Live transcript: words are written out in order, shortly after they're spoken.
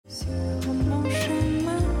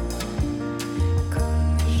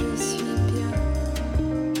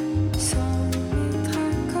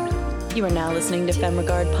You are now listening to Femme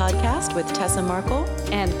Regard Podcast with Tessa Markle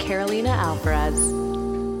and Carolina Alvarez.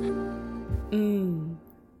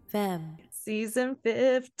 Femme. Season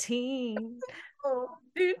 15.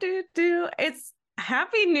 It's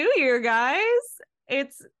Happy New Year, guys.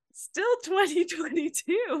 It's still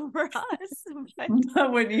 2022 for us.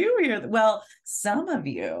 But when you hear, well, some of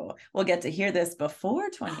you will get to hear this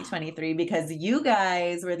before 2023 because you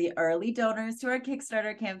guys were the early donors to our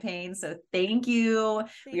Kickstarter campaign. So thank you.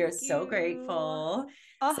 We are so grateful.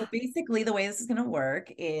 So basically the way this is going to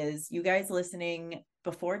work is you guys listening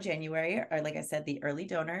before January are, like I said, the early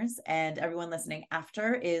donors, and everyone listening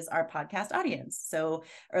after is our podcast audience. So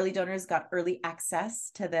early donors got early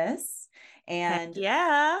access to this. And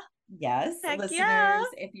yes, listeners,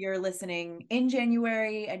 if you're listening in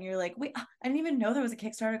January and you're like, wait, I didn't even know there was a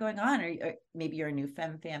Kickstarter going on, or maybe you're a new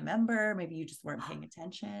FemFam member, maybe you just weren't paying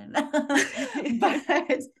attention.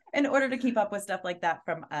 But in order to keep up with stuff like that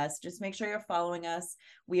from us, just make sure you're following us.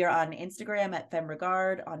 We are on Instagram at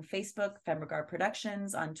FemRegard, on Facebook, FemRegard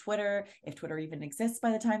Productions, on Twitter, if Twitter even exists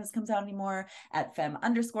by the time this comes out anymore, at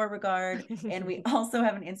Fem_Regard. And we also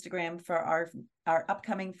have an Instagram for our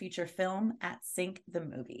upcoming feature film at Sync the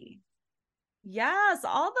Movie. Yes,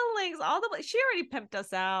 all the links, she already pimped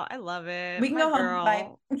us out. I love it. We can go home. Bye.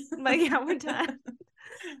 But yeah, we're done.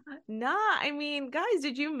 Nah, I mean, guys,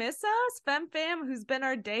 did you miss us? Fam, who's been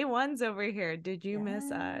our day ones over here. Did you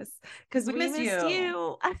miss us? Because we missed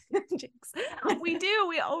you. Jinx. We do.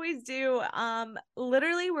 We always do.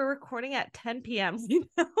 Literally, we're recording at 10 p.m.,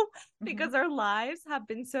 because our lives have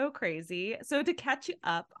been so crazy. So to catch you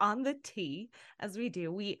up on the tea, as we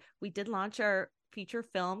do, we did launch our feature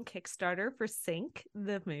film Kickstarter for Sync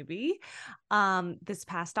the Movie this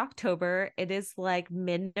past October. It is like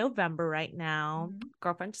mid-November right now.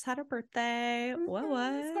 Girlfriend just had her birthday. What?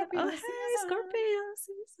 Scorpio Scorpio.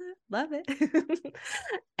 Love it.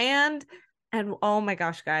 and oh my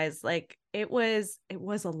gosh, guys, like it was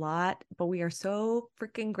a lot, but we are so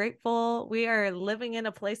freaking grateful. We are living in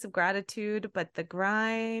a place of gratitude, but the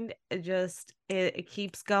grind, it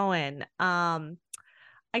keeps going.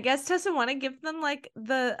 I guess, Tessa, want to give them like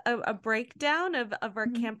a breakdown of our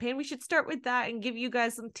campaign. We should start with that and give you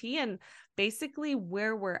guys some tea and basically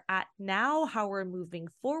where we're at now, how we're moving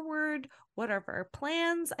forward, what are our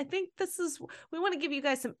plans. I think we want to give you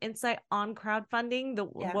guys some insight on crowdfunding,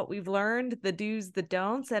 what we've learned, the do's, the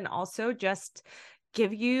don'ts, and also just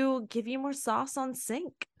give you more sauce on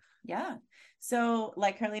Sync. Yeah. So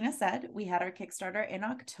like Carolina said, we had our Kickstarter in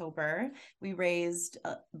October. We raised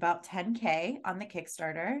about 10K on the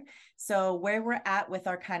Kickstarter. So where we're at with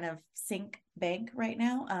our kind of Sync bank right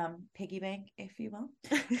now, piggy bank, if you will,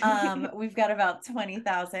 we've got about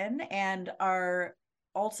 20,000 and our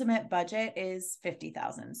ultimate budget is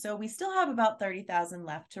 50,000. So we still have about 30,000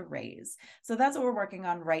 left to raise. So that's what we're working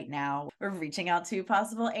on right now. We're reaching out to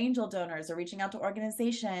possible angel donors, or reaching out to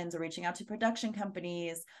organizations, or reaching out to production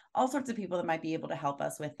companies, all sorts of people that might be able to help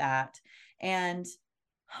us with that. And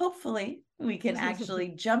hopefully we can actually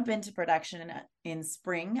jump into production in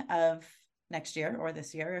spring of next year, or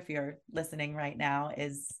this year, if you're listening right now,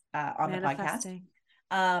 is on the podcast.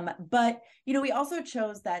 But, we also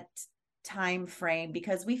chose that time frame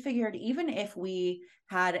because we figured even if we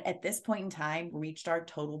had at this point in time reached our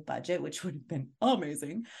total budget, which would have been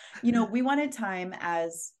amazing, we wanted time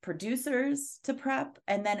as producers to prep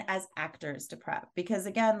and then as actors to prep, because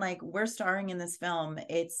again, like, we're starring in this film.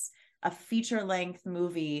 It's a feature length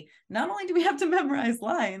movie. Not only do we have to memorize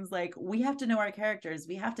lines, like, we have to know our characters,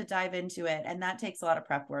 we have to dive into it, and that takes a lot of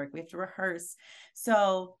prep work. We have to rehearse,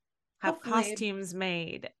 so have costumes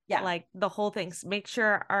made, yeah, like the whole thing. Make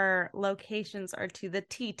sure our locations are to the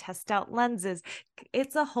T, test out lenses.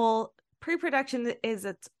 It's a whole pre-production is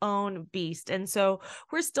its own beast. And so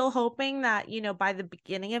we're still hoping that, by the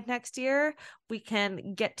beginning of next year, we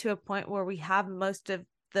can get to a point where we have most of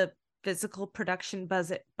the physical production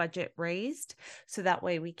budget raised. So that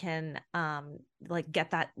way we can get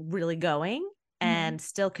that really going and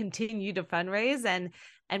still continue to fundraise and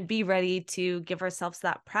be ready to give ourselves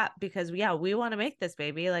that prep, because we want to make this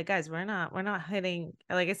baby. Like, guys, we're not hitting,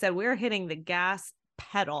 like I said, we're hitting the gas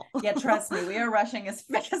pedal. Yeah, trust me, we are rushing as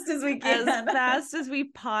fast as we can. As fast as we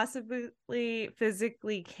possibly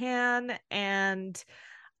physically can. And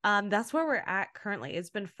that's where we're at currently. It's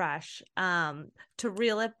been fresh. To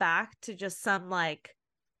reel it back to just some like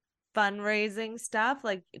fundraising stuff,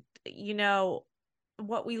 like,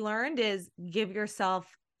 what we learned is give yourself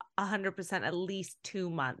 100% at least 2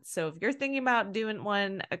 months. So if you're thinking about doing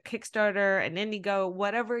a Kickstarter, an Indiego,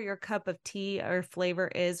 whatever your cup of tea or flavor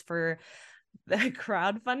is for the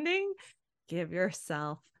crowdfunding, give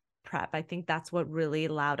yourself prep. I think that's what really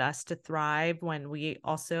allowed us to thrive when we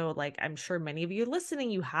also, like, I'm sure many of you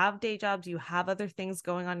listening, you have day jobs, you have other things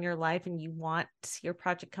going on in your life, and you want to see your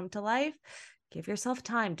project come to life. Give yourself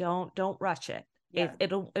time. Don't rush it. Yeah.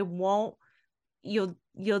 It won't, you'll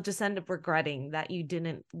just end up regretting that you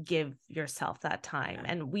didn't give yourself that time.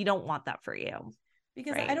 Yeah. And we don't want that for you.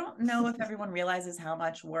 Because right? I don't know if everyone realizes how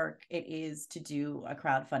much work it is to do a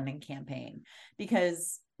crowdfunding campaign,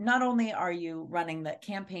 because not only are you running the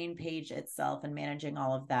campaign page itself and managing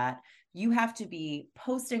all of that, you have to be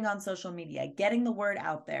posting on social media, getting the word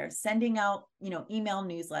out there, sending out, email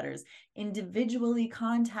newsletters, individually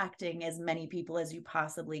contacting as many people as you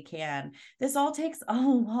possibly can. This all takes a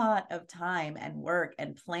lot of time and work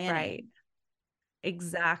and planning. Right.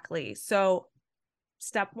 Exactly. So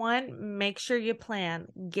step one, make sure you plan,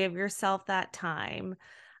 give yourself that time.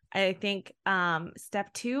 I think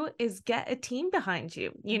step two is get a team behind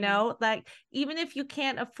you, like even if you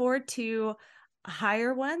can't afford to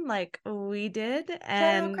hire one like we did,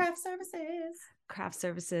 and craft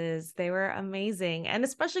services, they were amazing. And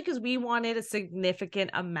especially because we wanted a significant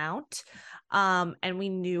amount, and we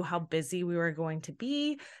knew how busy we were going to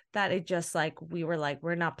be, that it just like, we were like,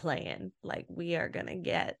 we're not playing, like we are going to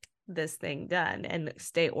get this thing done and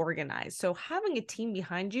stay organized. So having a team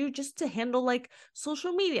behind you just to handle like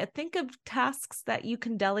social media, think of tasks that you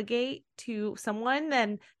can delegate to someone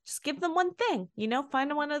and just give them one thing,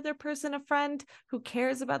 find one other person, a friend who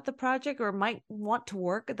cares about the project or might want to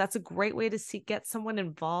work. That's a great way to get someone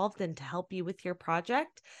involved and to help you with your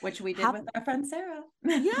project, which we did with our friend Sarah.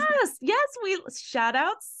 yes, we shout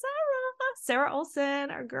out Sarah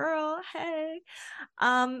Olson, our girl. Hey.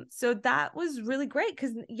 So that was really great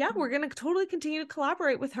because we're going to totally continue to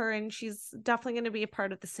collaborate with her, and she's definitely going to be a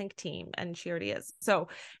part of the sync team, and she already is. So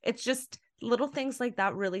it's just little things like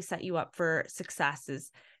that really set you up for success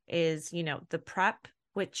is the prep,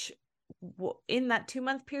 which in that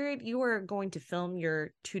 2-month period, you are going to film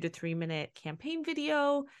your 2 to 3 minute campaign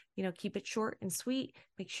video, keep it short and sweet.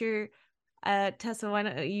 Make sure, Tessa, why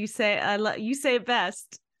don't you say it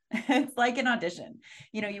best? It's like an audition.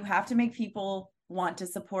 You have to make people want to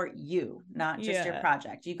support you, not just your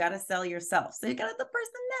project. You got to sell yourself. So you got the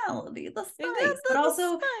personality, the spice, but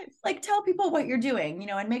also like tell people what you're doing,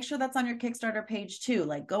 and make sure that's on your Kickstarter page too.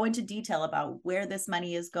 Like go into detail about where this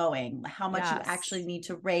money is going, how much you actually need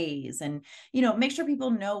to raise, and, make sure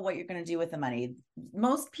people know what you're going to do with the money.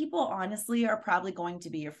 Most people honestly are probably going to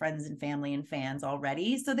be your friends and family and fans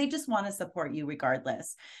already. So they just want to support you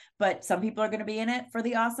regardless. But some people are going to be in it for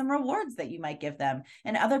the awesome rewards that you might give them.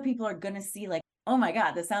 And other people are going to see like, oh my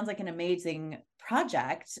God, this sounds like an amazing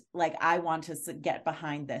project. Like I want to get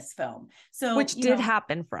behind this film. So, which did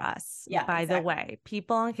happen for us. Yeah, by the way,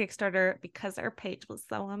 people on Kickstarter, because our page was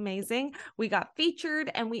so amazing, we got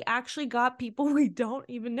featured, and we actually got people we don't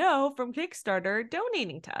even know from Kickstarter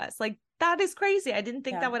donating to us. Like that is crazy. I didn't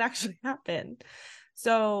think that would actually happen.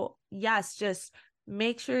 So yes, just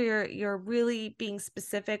make sure you're really being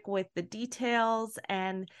specific with the details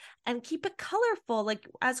and keep it colorful. Like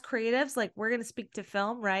as creatives, like we're going to speak to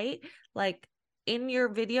film, right? Like in your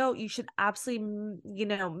video, you should absolutely,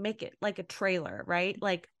 make it like a trailer, right?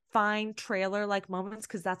 Like find trailer like moments,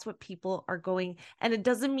 because that's what people are going. And it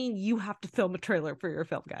doesn't mean you have to film a trailer for your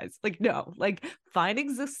film, guys. Like, no, like find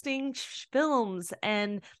existing films,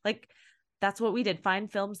 and like that's what we did.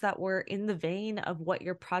 Find films that were in the vein of what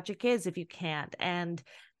your project is, if you can't, and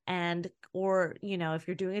or if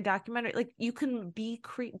you're doing a documentary, like you can be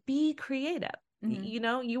creative.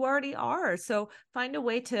 Mm-hmm. You already are. So find a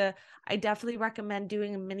way to. I definitely recommend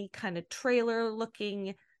doing a mini kind of trailer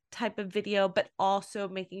looking type of video, but also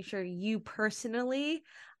making sure you personally,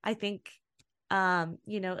 I think,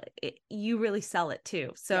 you really sell it too.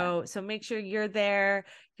 So make sure you're there,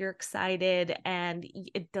 you're excited, and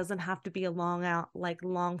it doesn't have to be a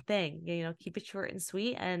long thing. Keep it short and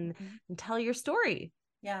sweet, and tell your story.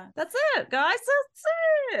 Yeah, that's it, guys.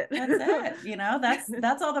 That's it.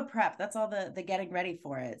 That's all the prep. That's all the getting ready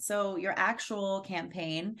for it. So your actual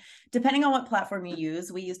campaign, depending on what platform you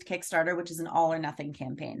use, we used Kickstarter, which is an all or nothing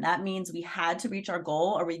campaign. That means we had to reach our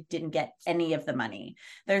goal or we didn't get any of the money.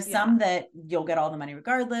 There's some that you'll get all the money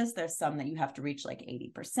regardless. There's some that you have to reach like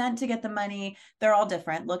 80% to get the money. They're all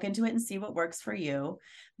different. Look into it and see what works for you.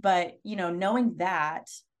 But, knowing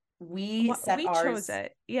that, we chose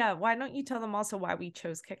it. Yeah. Why don't you tell them also why we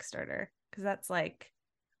chose Kickstarter? Because that's like,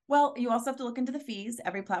 Well, you also have to look into the fees.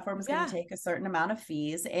 Every platform is going to take a certain amount of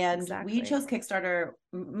fees. And we chose Kickstarter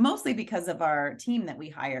mostly because of our team that we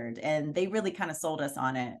hired, and they really kind of sold us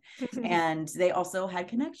on it. And they also had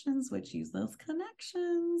connections, which use those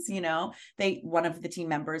connections. One of the team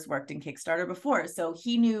members worked in Kickstarter before, so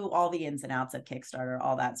he knew all the ins and outs of Kickstarter,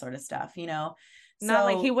 all that sort of stuff, Not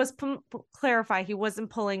like he was clarify, he wasn't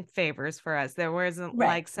pulling favors for us. There wasn't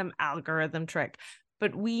like some algorithm trick,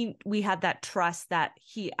 but we had that trust that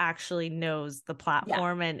he actually knows the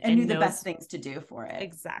platform and knew knows the best things to do for it.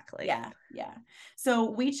 Exactly. Yeah. So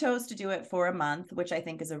we chose to do it for a month, which I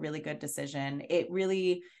think is a really good decision.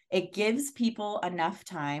 It gives people enough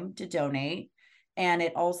time to donate. And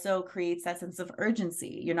it also creates that sense of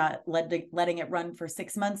urgency. You're not letting it run for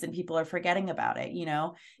 6 months and people are forgetting about it,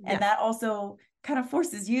 and that also kind of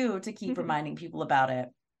forces you to keep reminding people about it.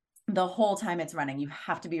 The whole time it's running, you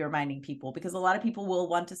have to be reminding people, because a lot of people will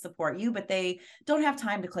want to support you, but they don't have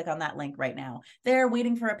time to click on that link right now. They're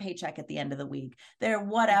waiting for a paycheck at the end of the week. They're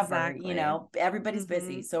whatever, everybody's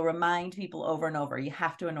busy. So remind people over and over. You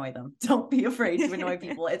have to annoy them. Don't be afraid to annoy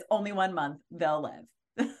people. It's only 1 month. They'll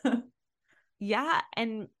live. Yeah.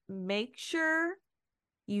 And make sure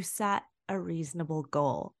you set a reasonable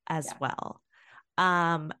goal as well.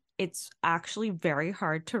 It's actually very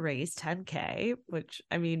hard to raise 10K, which,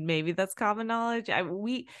 I mean, maybe that's common knowledge.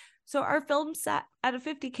 So our film set at a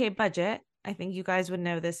 50K budget. I think you guys would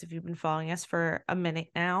know this if you've been following us for a minute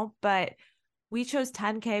now, but we chose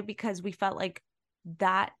 10K because we felt like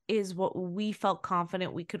that is what we felt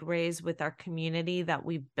confident we could raise with our community that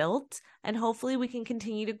we built. And hopefully we can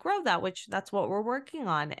continue to grow that, which that's what we're working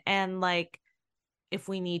on. And like, if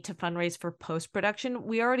we need to fundraise for post-production,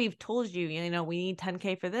 we already have told you, we need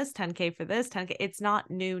 10K for this, 10K for this, 10K. It's not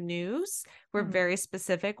new news. We're very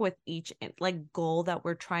specific with each like goal that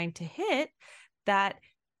we're trying to hit,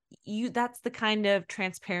 that's the kind of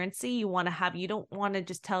transparency you want to have. You don't want to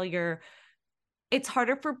just it's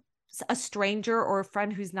harder for a stranger or a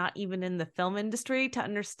friend who's not even in the film industry to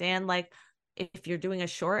understand, like, if you're doing a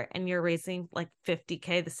short and you're raising like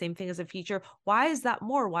 50K, the same thing as a feature, why is that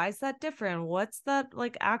more? Why is that different? What's that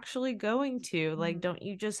like actually going to? Like, don't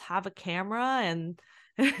you just have a camera and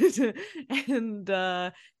you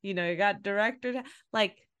got director?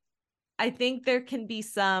 Like, I think there can be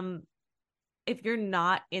some, if you're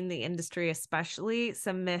not in the industry, especially,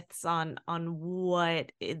 some myths on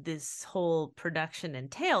what this whole production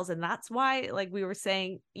entails. And that's why, like we were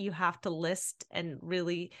saying, you have to list and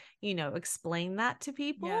really, explain that to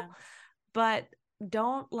people, but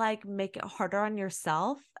don't like make it harder on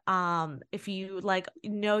yourself. If you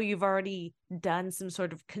you've already done some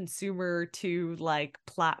sort of consumer to like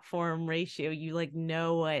platform ratio,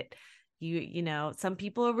 what some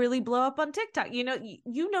people really blow up on TikTok,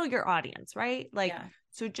 your audience, right?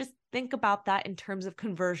 So just think about that in terms of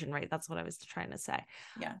conversion rate. That's what I was trying to say.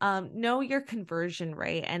 Know your conversion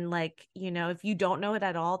rate. And if you don't know it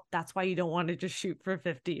at all, that's why you don't want to just shoot for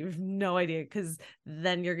 50. You have no idea, because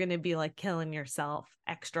then you're going to be like killing yourself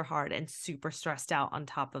extra hard and super stressed out on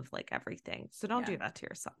top of like everything. So don't do that to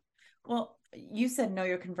yourself. Well, you said know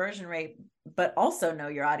your conversion rate, but also know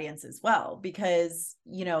your audience as well, because,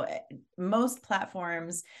 most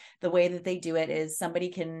platforms, the way that they do it is somebody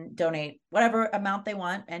can donate whatever amount they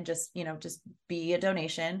want and just be a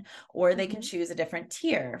donation, or they can choose a different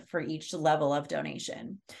tier for each level of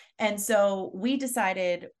donation. And so we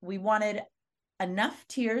decided we wanted enough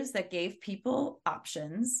tiers that gave people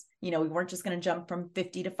options. We weren't just going to jump from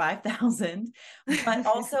 50 to 5,000, but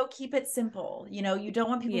also keep it simple. You don't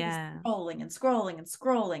want people scrolling and scrolling and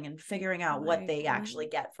scrolling and figuring out what they actually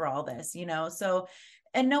get for all this, so,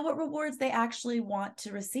 and know what rewards they actually want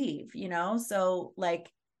to receive, so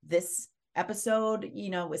like this episode,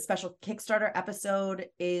 a special Kickstarter episode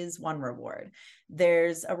is one reward.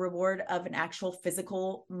 There's a reward of an actual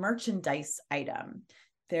physical merchandise item.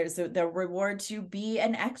 There's the reward to be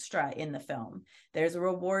an extra in the film. There's a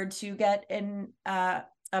reward to get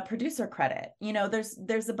a producer credit.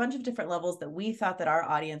 There's a bunch of different levels that we thought that our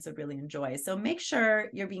audience would really enjoy. So make sure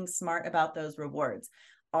you're being smart about those rewards.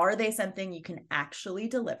 Are they something you can actually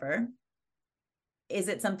deliver? Is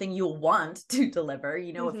it something you'll want to deliver?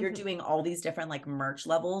 If you're doing all these different like merch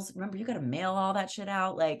levels, remember, you got to mail all that shit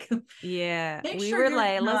out. Like, we were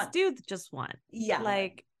like, let's do just one.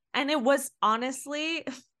 And it was honestly,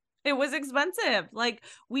 it was expensive. Like,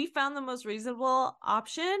 we found the most reasonable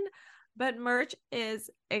option, but merch is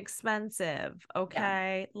expensive.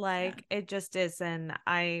 Okay. It just is. And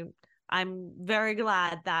I'm very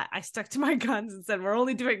glad that I stuck to my guns and said, we're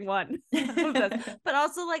only doing one. But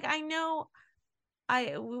also, like, I know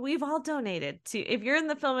we've all donated to, if you're in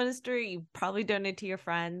the film industry, you probably donate to your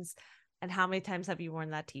friends. and how many times have you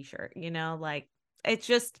worn that t-shirt? You know, like it's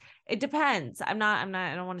just, it depends. I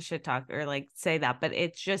don't want to shit talk or like say that, but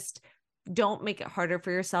it's just, don't make it harder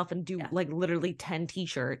for yourself and do like literally 10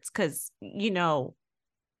 t-shirts. Cause you know,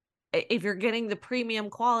 if you're getting the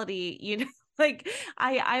premium quality, you know, like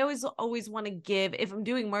I always want to give, if I'm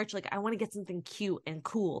doing merch, like I want to get something cute and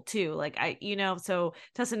cool too. Like you know, so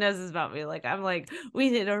Tessa knows this about me. Like I'm like,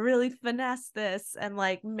 we need to really finesse this and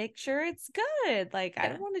like make sure it's good. Like I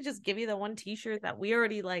don't want to just give you the one t-shirt that we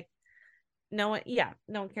already like, no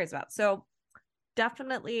one cares about. So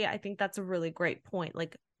definitely, I think that's a really great point.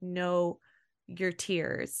 Like know your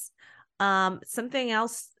tiers. Something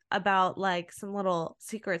else about like some little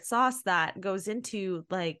secret sauce that goes into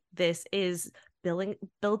like this is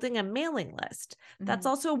building a mailing list. That's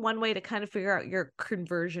also one way to kind of figure out your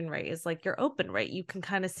conversion rate, is like your open rate. You can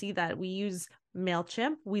kind of see that. We use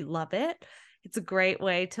MailChimp. We love it. It's a great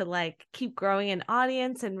way to like keep growing an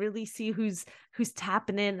audience and really see who's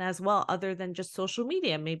tapping in as well, other than just social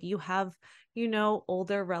media. Maybe you have, you know,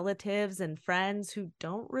 older relatives and friends who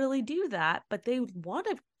don't really do that, but they want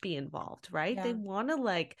to be involved, right? They want to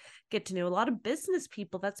like get to know a lot of business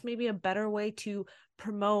people. That's maybe a better way to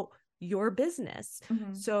promote your business.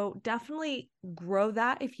 So definitely grow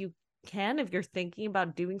that if you can. If you're thinking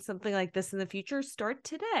about doing something like this in the future, start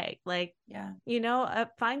today. Like, you know,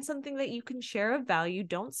 find something that you can share of value.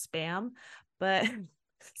 Don't spam. But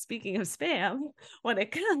speaking of spam, when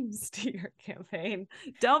it comes to your campaign,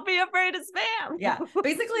 don't be afraid of spam.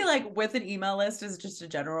 Basically, like with an email list is just a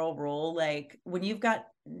general rule. Like when you've got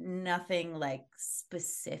nothing like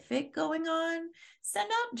specific going on, send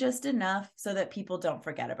out just enough so that people don't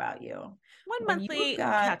forget about you. One monthly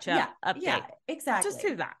catch up update. Yeah, exactly. Just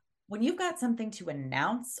do that. When you've got something to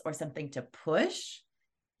announce or something to push,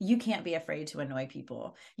 you can't be afraid to annoy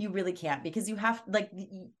people. You really can't, because you have like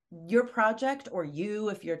your project, or you,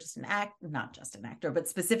 if you're just not just an actor, but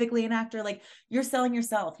specifically an actor, like you're selling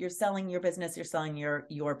yourself, you're selling your business, you're selling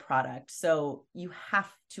your product. So you have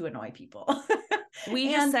to annoy people. We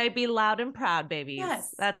just say be loud and proud, babies.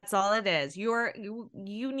 Yes. That's all it is. You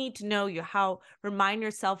need to know remind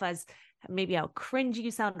yourself as maybe how cringy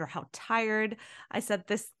you sound or how tired. I said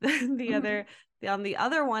this on the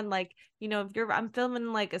other one, like, you know, I'm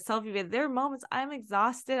filming like a selfie video, there are moments I'm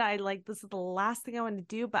exhausted. I like, this is the last thing I want to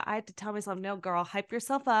do, but I had to tell myself, no, girl, hype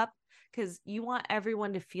yourself up, because you want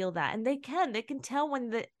everyone to feel that. And they can tell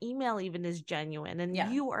when the email even is genuine and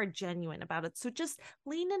you are genuine about it. So just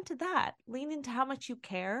lean into that, lean into how much you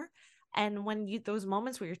care. And when those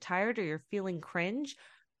moments where you're tired or you're feeling cringe,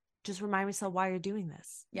 just remind yourself why you're doing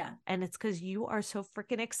this. And it's because you are so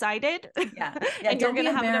freaking excited. And don't be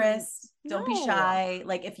embarrassed. Don't be shy.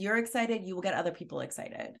 Like if you're excited, you will get other people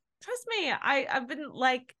excited. Trust me. I've been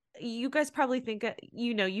like, you guys probably think,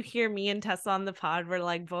 you know, you hear me and Tessa on the pod, we're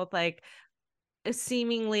like both like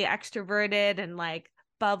seemingly extroverted and like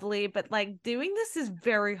bubbly, but like doing this is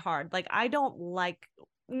very hard. Like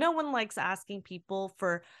no one likes asking people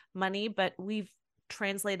for money, but we've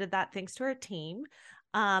translated that thanks to our team.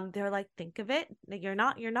 They're like, think of it, you're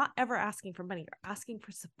not ever asking for money, you're asking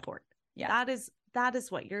for support. That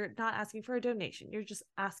is what you're not asking for, a donation, you're just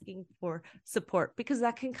asking for support, because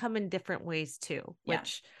that can come in different ways too,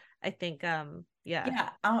 which I think I'll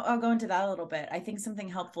go into that a little bit. I think something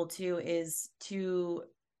helpful too is to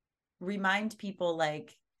remind people,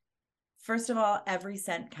 like, first of all, every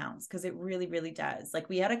cent counts, because it really, really does. Like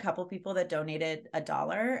we had a couple people that donated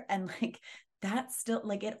 $1, and like that's still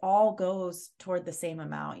like, it all goes toward the same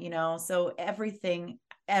amount, you know? So every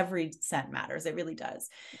cent matters. It really does.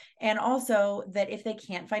 And also that if they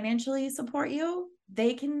can't financially support you,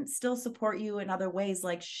 they can still support you in other ways,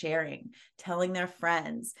 like sharing, telling their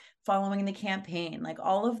friends, following the campaign. Like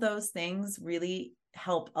all of those things really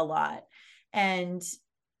help a lot. And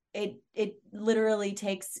it literally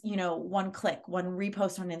takes, you know, one click, one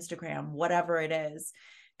repost on Instagram, whatever it is.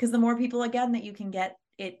 Because the more people, again, that you can get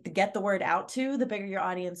the word out to, the bigger your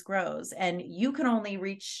audience grows. And you can only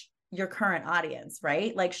reach your current audience,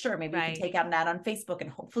 right? Like, sure, maybe you can take out an ad on Facebook and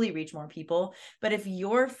hopefully reach more people. But if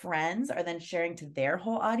your friends are then sharing to their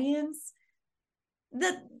whole audience,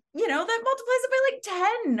 that, you know, that multiplies it by like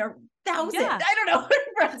 10 or 1,000. I don't know how many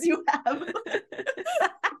friends you have.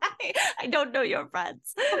 I don't know your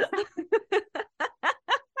friends.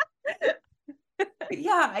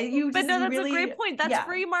 But no, that's really, a great point. That's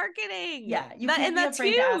free marketing. You can't be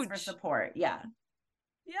afraid to ask for support.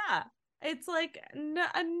 It's like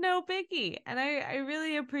no biggie. And I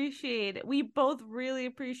really appreciate it. We both really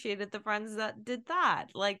appreciated the friends that did that.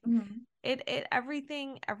 Like it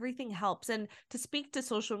everything helps. And to speak to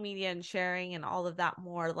social media and sharing and all of that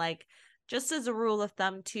more, like just as a rule of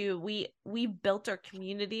thumb too, we built our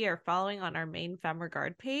community, our following on our main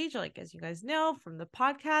FemRegard page, like as you guys know from the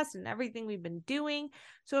podcast and everything we've been doing.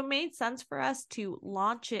 So it made sense for us to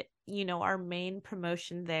launch it, you know, our main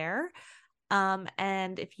promotion there.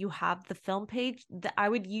 And if you have the film page that I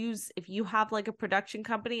would use, if you have like a production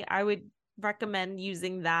company, I would recommend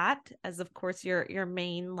using that as, of course, your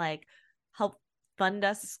main like help fund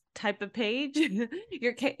us type of page,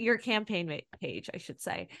 your campaign page, I should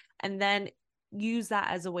say, and then use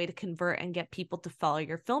that as a way to convert and get people to follow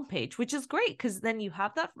your film page, which is great because then you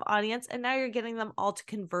have that audience and now you're getting them all to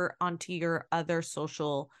convert onto your other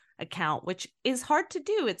social account, which is hard to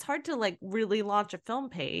do. It's hard to like really launch a film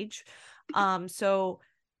page. So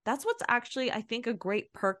that's what's actually, I think, a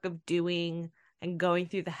great perk of doing and going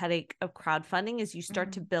through the headache of crowdfunding is you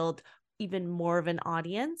start to build even more of an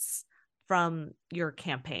audience from your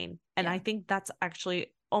campaign. And I think that's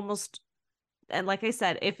actually almost, and like I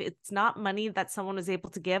said, if it's not money that someone is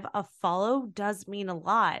able to give, a follow does mean a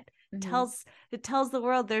lot. It tells the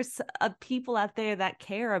world there's people out there that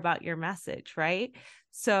care about your message, right?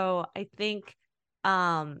 So I think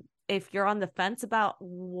if you're on the fence about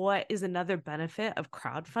what is another benefit of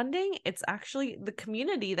crowdfunding, it's actually the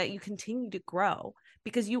community that you continue to grow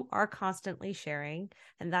because you are constantly sharing.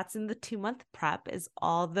 And that's in the 2-month prep is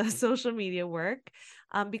all the social media work.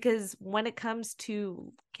 Because when it comes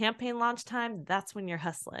to campaign launch time, that's when you're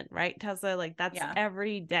hustling, right, Tessa? Like that's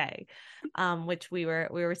every day, which we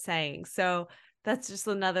were saying. So that's just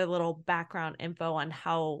another little background info on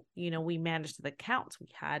how, you know, we managed the accounts. We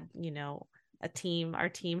had, you know, our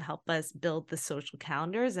team helped us build the social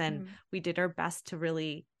calendars and we did our best to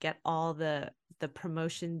really get all the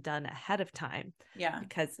promotion done ahead of time. Yeah.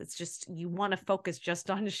 Because it's just, you want to focus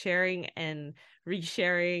just on sharing and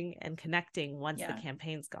resharing and connecting once the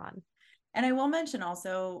campaign's gone. And I will mention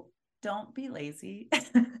also, don't be lazy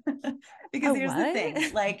because here's the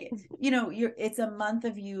thing, like, you know, it's a month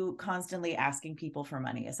of you constantly asking people for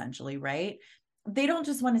money, essentially, right? They don't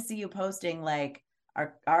just want to see you posting like,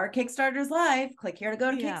 our Kickstarter's live, click here to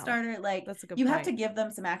go to Kickstarter. Like you have to give them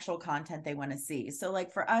some actual content they want to see. So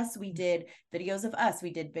like for us, we did videos of us,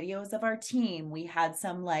 we did videos of our team. We had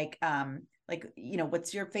some like, you know,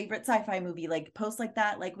 what's your favorite sci-fi movie? Like posts like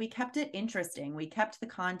that. Like we kept it interesting. We kept the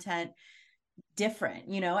content different,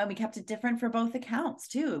 you know, and we kept it different for both accounts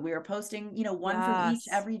too. We were posting, you know, one from each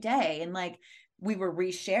every day. And like, we were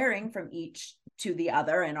resharing from each to the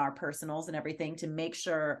other in our personals and everything to make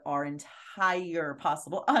sure our entire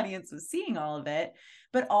possible audience was seeing all of it.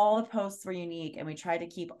 But all the posts were unique and we tried to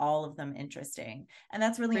keep all of them interesting. And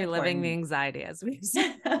that's really reliving the anxiety as we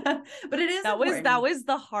said. But it is that was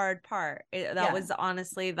the hard part. That was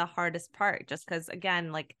honestly the hardest part, just because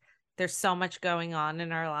again, like there's so much going on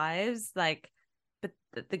in our lives. Like, but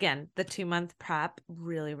again, the 2-month prep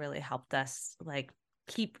really, really helped us like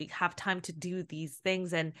have time to do these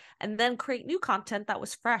things and then create new content that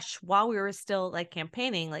was fresh while we were still like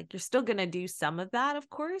campaigning. Like you're still going to do some of that, of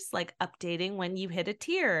course, like updating when you hit a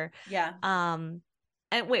tier. And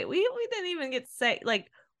wait, we didn't even get to say,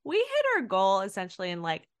 like, we hit our goal essentially in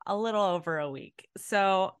like a little over a week.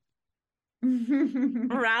 So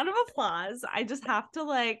round of applause. I just have to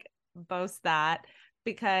like boast that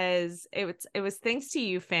because it was thanks to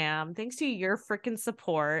you, fam. Thanks to your freaking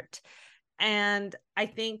support. And I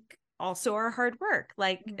think also our hard work.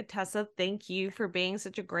 Like Tessa, thank you for being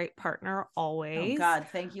such a great partner always. Oh God,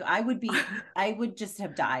 thank you. I would just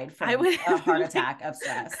have died from a heart attack of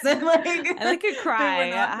stress. I could cry.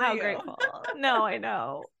 How grateful. No, I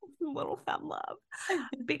know. Little femme love.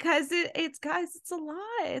 Because it's guys, it's a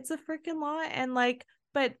lot. It's a freaking lot. And like,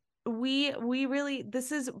 but we really,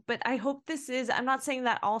 but I hope this is, I'm not saying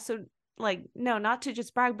that also like, no, not to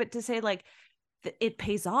just brag, but to say like, it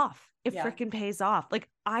pays off. It freaking pays off. Like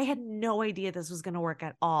I had no idea this was going to work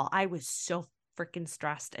at all. I was so freaking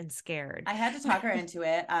stressed and scared. I had to talk her into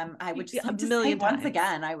it. I would just have to say once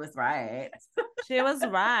again, I was right. She was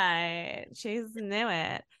right. She knew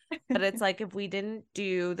it. But it's like, if we didn't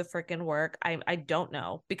do the freaking work, I don't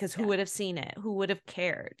know, because who would have seen it? Who would have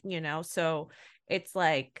cared? You know? So it's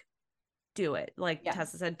like, do it. Like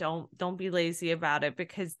Tessa said, don't be lazy about it,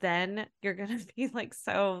 because then you're gonna be like,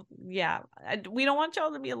 so we don't want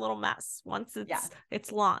y'all to be a little mess once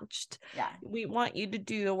it's launched. We want you to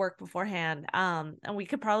do the work beforehand. And we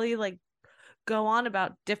could probably like go on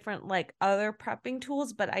about different like other prepping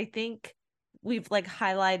tools, but I think we've like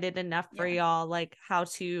highlighted enough for y'all, like how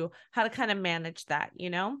to kind of manage that, you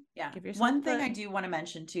know? One thing I do want to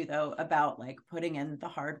mention too, though, about like putting in the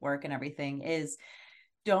hard work and everything is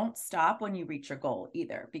don't stop when you reach your goal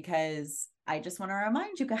either, because I just want to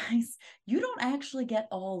remind you guys, you don't actually get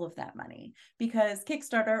all of that money, because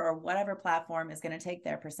Kickstarter or whatever platform is going to take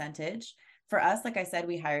their percentage. For us, like I said,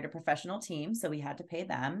 we hired a professional team, so we had to pay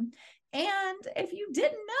them. And if you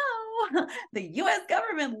didn't know, the US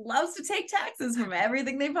government loves to take taxes from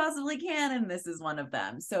everything they possibly can, and this is one of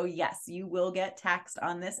them. So yes, you will get taxed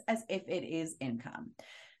on this as if it is income.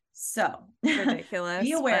 So Ridiculous.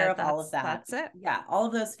 be aware of all of that. That's it. Yeah, all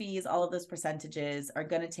of those fees, all of those percentages are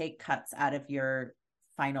going to take cuts out of your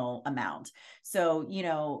final amount. So, you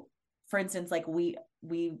know, for instance, like we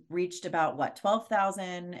reached about what,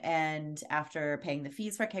 12,000, and after paying the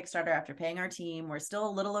fees for Kickstarter, after paying our team, we're still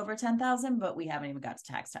a little over 10,000, but we haven't even got to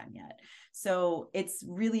tax time yet. So it's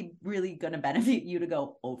really, really going to benefit you to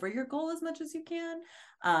go over your goal as much as you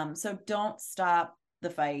can. So don't stop the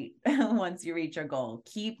fight once you reach your goal.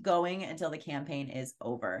 Keep going until the campaign is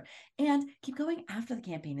over, and keep going after the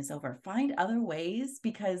campaign is over. Find other ways,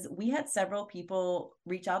 because we had several people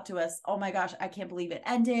reach out to us. Oh my gosh, I can't believe it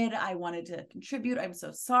ended. I wanted to contribute. I'm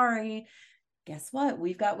so sorry. Guess what?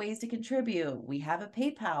 We've got ways to contribute. We have a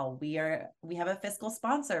PayPal. We have a fiscal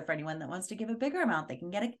sponsor for anyone that wants to give a bigger amount. They can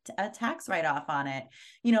get a tax write-off on it.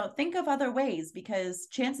 You know, think of other ways, because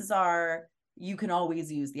chances are you can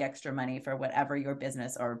always use the extra money for whatever your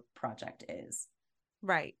business or project is.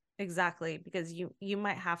 Right. Exactly. Because you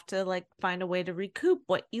might have to like find a way to recoup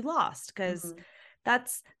what you lost, because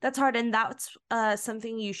that's hard. And that's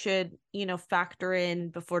something you should, you know, factor in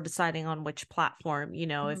before deciding on which platform, you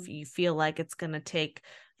know, if you feel like it's going to take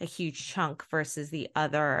a huge chunk versus the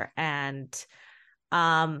other. And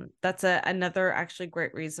that's another actually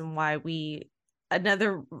great reason why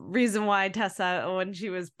another reason why Tessa, when she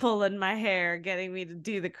was pulling my hair, getting me to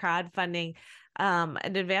do the crowdfunding, an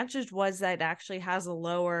advantage was that it actually has a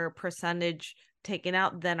lower percentage taken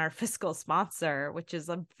out than our fiscal sponsor, which is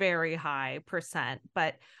a very high percent.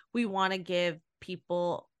 But we want to give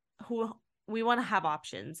people we want to have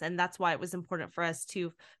options. And that's why it was important for us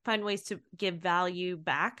to find ways to give value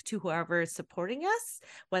back to whoever is supporting us,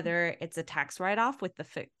 whether it's a tax write-off with the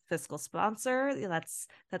fiscal sponsor.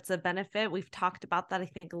 That's a benefit. We've talked about that,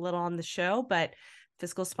 I think, a little on the show, but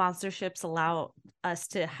fiscal sponsorships allow us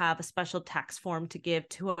to have a special tax form to give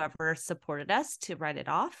to whoever supported us to write it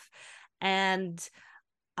off. And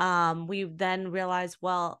we then realized,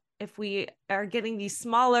 well, if we are getting these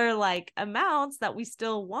smaller like amounts that we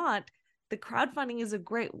still want, the crowdfunding is a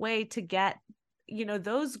great way to get, you know,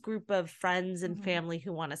 those group of friends and family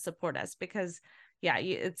who want to support us. Because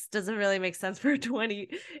it doesn't really make sense for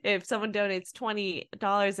if someone donates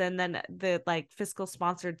 $20 and then the like fiscal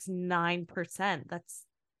sponsored 9%,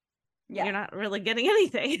 you're not really getting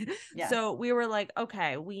anything. Yeah. So we were like,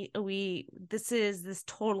 okay, this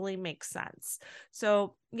totally makes sense.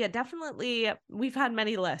 So yeah, definitely we've had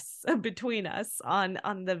many lists between us on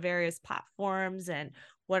the various platforms and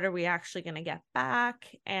what are we actually going to get back.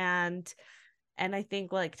 And I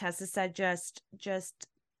think, like Tessa said, just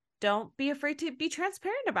don't be afraid to be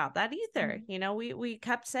transparent about that either. You know, we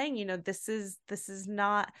kept saying, you know, this is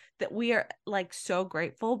not that we are like so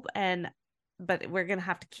grateful, but we're going to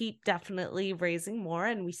have to keep definitely raising more,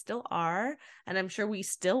 and we still are. And I'm sure we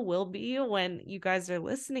still will be when you guys are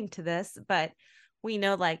listening to this, but we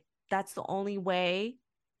know like that's the only way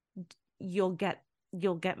you'll get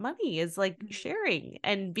money is like sharing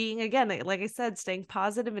and being, again, like I said, staying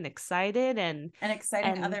positive and excited and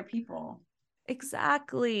exciting other people.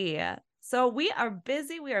 Exactly. So we are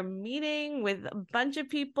busy. We are meeting with a bunch of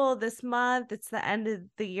people this month. It's the end of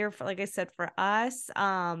the year for, like I said, for us.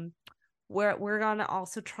 What we're going to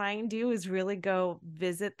also try and do is really go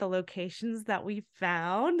visit the locations that we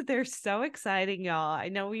found. They're so exciting, y'all. I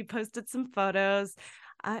know we posted some photos.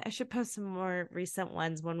 I should post some more recent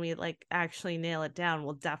ones when we like actually nail it down.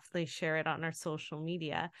 We'll definitely share it on our social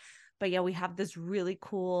media. But yeah, we have this really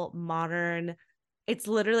cool modern, it's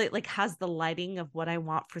literally like has the lighting of what I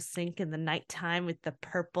want for Sync in the nighttime with the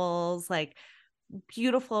purples, like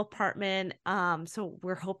beautiful apartment. So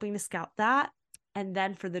we're hoping to scout that. And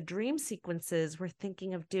then for the dream sequences, we're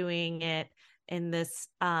thinking of doing it in this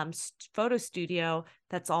photo studio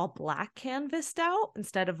that's all black canvassed out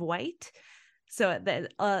instead of white. So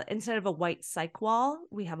instead of a white cyc wall,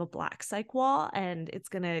 we have a black cyc wall, and it's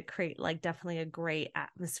going to create like definitely a great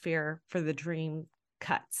atmosphere for the dream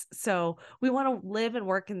cuts. So we want to live and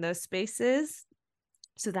work in those spaces.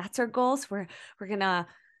 So that's our goals. We're going to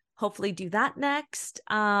hopefully do that next.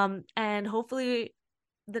 And hopefully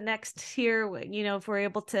the next year, you know, if we're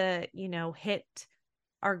able to, you know, hit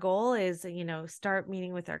our goal is, you know, start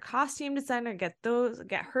meeting with our costume designer, get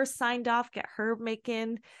her signed off, get her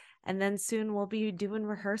making And then soon we'll be doing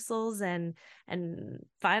rehearsals and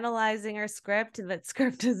finalizing our script. And that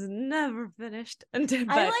script is never finished. I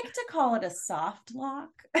like to call it a soft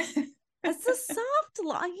lock. It's a soft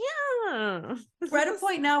lock. Yeah. We're at a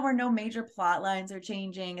point now where no major plot lines are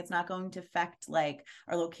changing. It's not going to affect like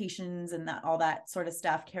our locations and all that sort of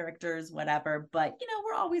stuff, characters, whatever. But, you know,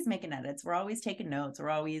 we're always making edits. We're always taking notes.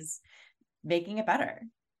 We're always making it better.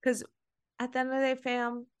 Because at the end of the day,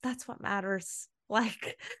 fam, that's what matters.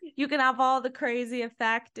 Like, you can have all the crazy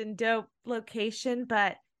effect and dope location,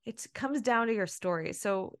 but it comes down to your story.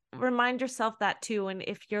 So remind yourself that too. And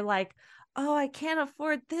if you're like, oh, I can't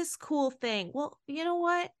afford this cool thing. Well, you know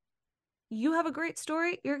what? You have a great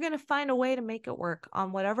story. You're going to find a way to make it work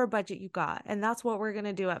on whatever budget you got. And that's what we're going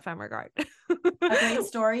to do at Femme Regard. A great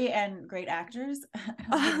story and great actors.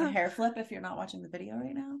 I'll give a hair flip if you're not watching the video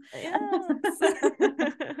right now. Yes.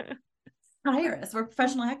 Hire us. We're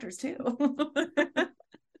professional actors too.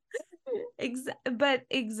 But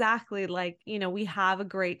exactly, like, you know, we have a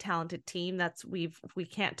great talented team we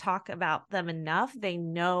can't talk about them enough. They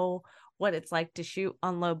know what it's like to shoot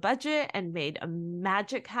on low budget and made a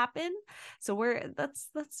magic happen. So that's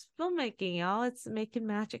filmmaking, y'all. It's making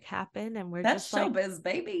magic happen, and that's just like showbiz,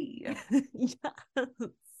 baby. Yes.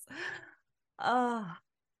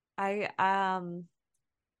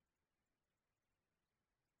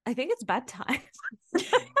 I think it's bedtime.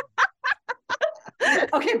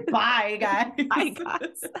 Okay, bye guys. Bye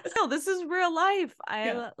guys. No, this is real life.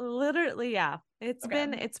 Literally, it's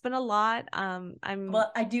been a lot.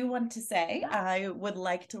 Well, I do want to say, I would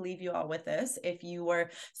like to leave you all with this. If you were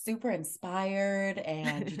super inspired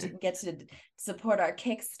and you didn't get to support our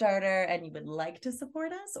Kickstarter and you would like to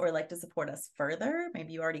support us or like to support us further,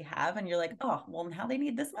 maybe you already have and you're like, oh, well, now they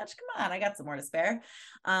need this much. Come on, I got some more to spare.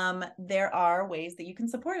 There are ways that you can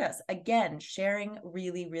support us. Again, sharing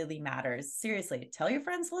really, really matters. Seriously, tell your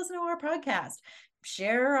friends to listen to our podcast.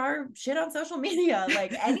 Share our shit on social media,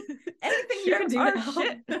 like anything you can do to help.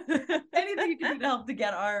 Anything you can do to help to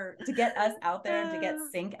get us out there and to get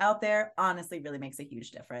Sync out there, honestly really makes a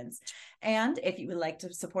huge difference. And if you would like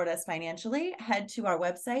to support us financially, head to our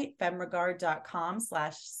website,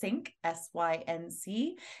 femregard.com/sync,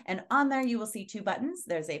 SYNC. And on there, you will see 2 buttons.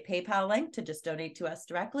 There's a PayPal link to just donate to us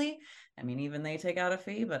directly. I mean, even they take out a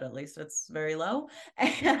fee, but at least it's very low.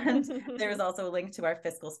 And there's also a link to our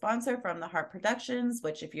fiscal sponsor From the Heart Productions,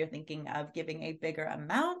 which if you're thinking of giving a bigger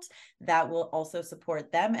amount, that will also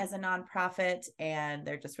support them as a nonprofit. And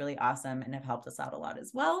they're just really awesome and have helped us out a lot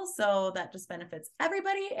as well. So that just benefits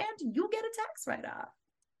everybody and you get a tax write-off.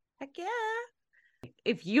 Heck yeah.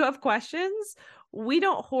 If you have questions, we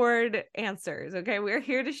don't hoard answers. Okay. We're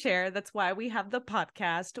here to share. That's why we have the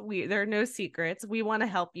podcast. There are no secrets. We want to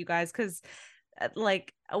help you guys because Tessa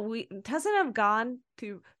and I have gone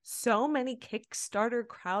to so many Kickstarter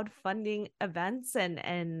crowdfunding events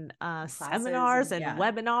and seminars and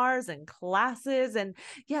webinars and classes. And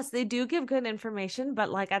yes, they do give good information,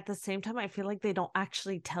 but like at the same time, I feel like they don't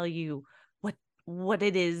actually tell you what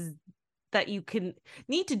it is that you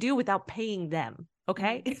need to do without paying them.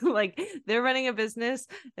 Okay. Like they're running a business.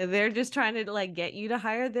 They're just trying to like get you to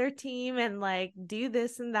hire their team and like do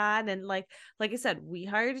this and that. And like I said, we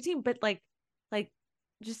hired a team, but like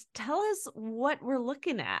just tell us what we're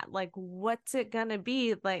looking at. Like, what's it gonna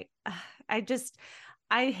be? Like, I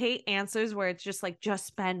hate answers where it's just like, just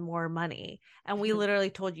spend more money. And we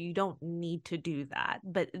literally told you don't need to do that,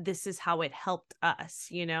 but this is how it helped us,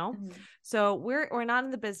 you know? Mm-hmm. So we're not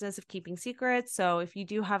in the business of keeping secrets. So if you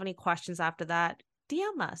do have any questions after that,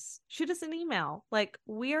 DM us, shoot us an email. Like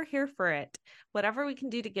we are here for it, whatever we can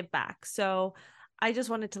do to give back. So I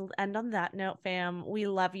just wanted to end on that note, fam. We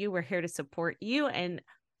love you. We're here to support you and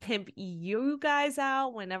pimp you guys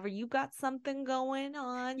out whenever you got something going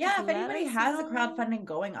on. Yeah, if anybody has a crowdfunding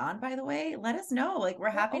going on, by the way, let us know. Like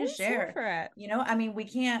we're happy to share. For it. You know, I mean, we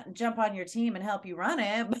can't jump on your team and help you run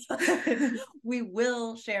it, but we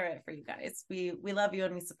will share it for you guys. We love you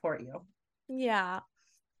and we support you. Yeah.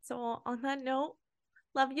 So on that note,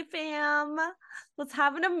 love you, fam. Let's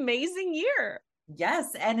have an amazing year.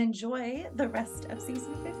 Yes, and enjoy the rest of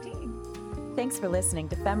season 15. Thanks for listening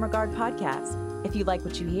to Femme Regard Podcast. If you like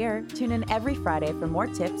what you hear, tune in every Friday for more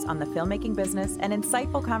tips on the filmmaking business and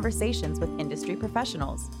insightful conversations with industry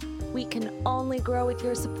professionals. We can only grow with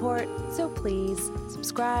your support, so please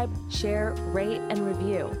subscribe, share, rate, and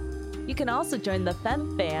review. You can also join the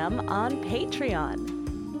Femme Fam on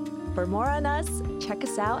Patreon. For more on us, check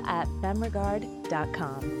us out at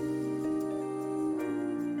femregard.com.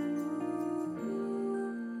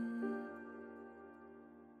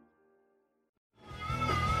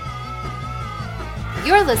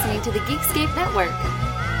 You're listening to the Geekscape Network.